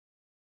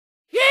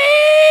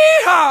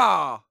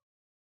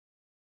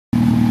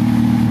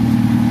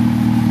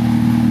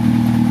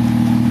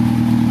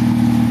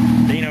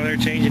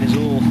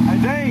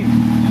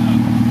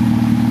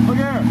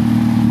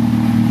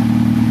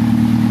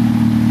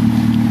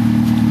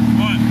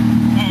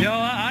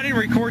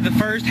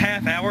first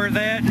half hour of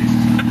that.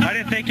 I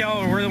didn't think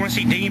y'all would really want to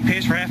see Dean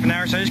piss for half an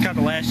hour, so I just got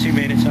the last 2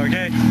 minutes,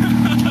 okay?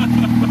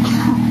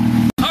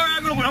 Alright,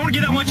 I want to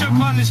get out one jump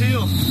climb this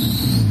hill.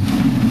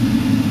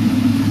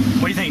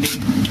 What do you think, Dean?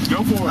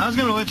 Go for it. I was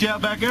going to let you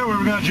out back there where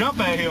we're going to jump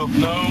that hill.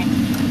 No.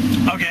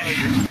 Okay.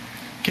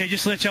 Okay,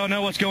 just to let y'all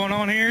know what's going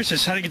on here, so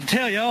I didn't get to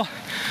tell y'all.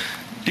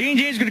 Dean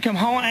James is going to come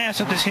hauling ass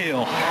up this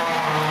hill.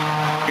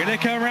 Here they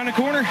come around the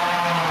corner.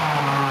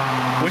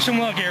 Wish them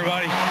luck,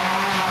 everybody.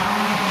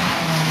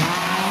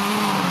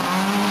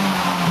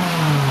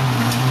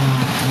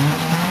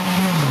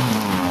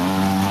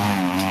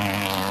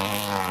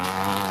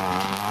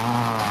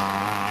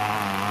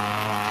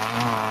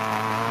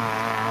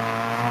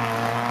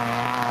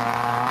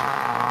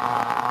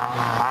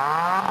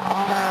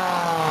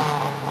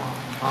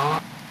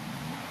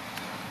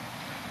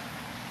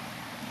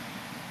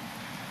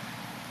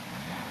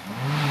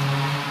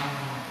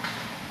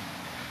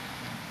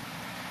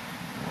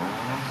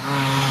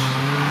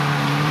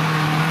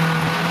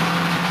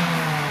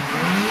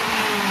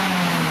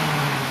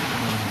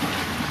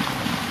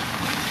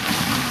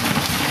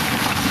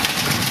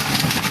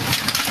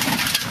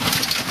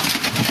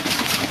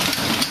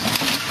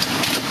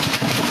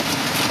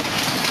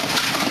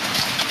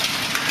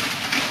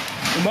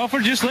 The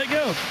muffler just let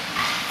go.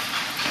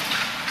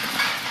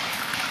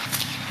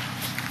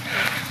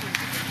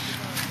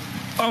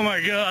 Oh my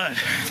God.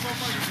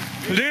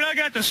 Dude, I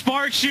got the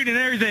sparks shooting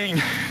and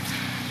everything.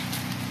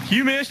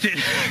 You missed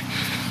it.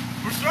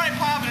 We're straight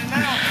popping it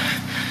now.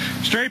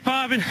 Straight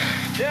popping?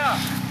 Yeah.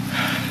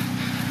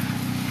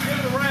 Give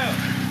it a rev.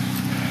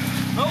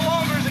 No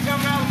longer is it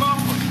coming out of the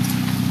muffler.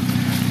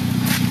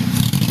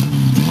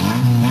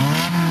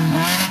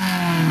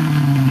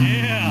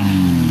 Yeah.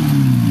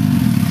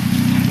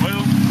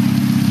 Well,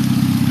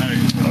 hey,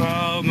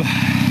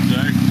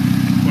 Jake,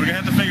 we're gonna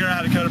have to figure out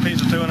how to cut a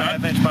piece of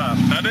 2.5-inch pipe.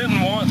 I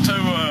didn't want to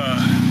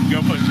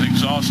go put the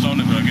exhaust on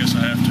it, but I guess I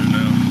have to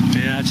now.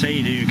 Yeah, I'd say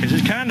you do, because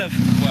it's kind of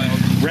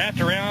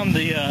wrapped around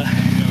the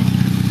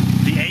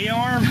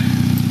A-arm.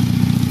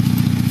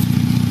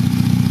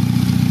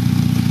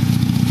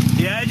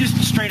 Yeah, I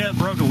just straight up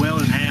broke a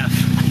weld in half.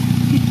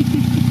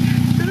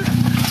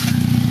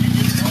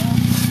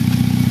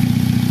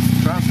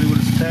 Try to see what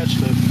it's attached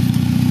to.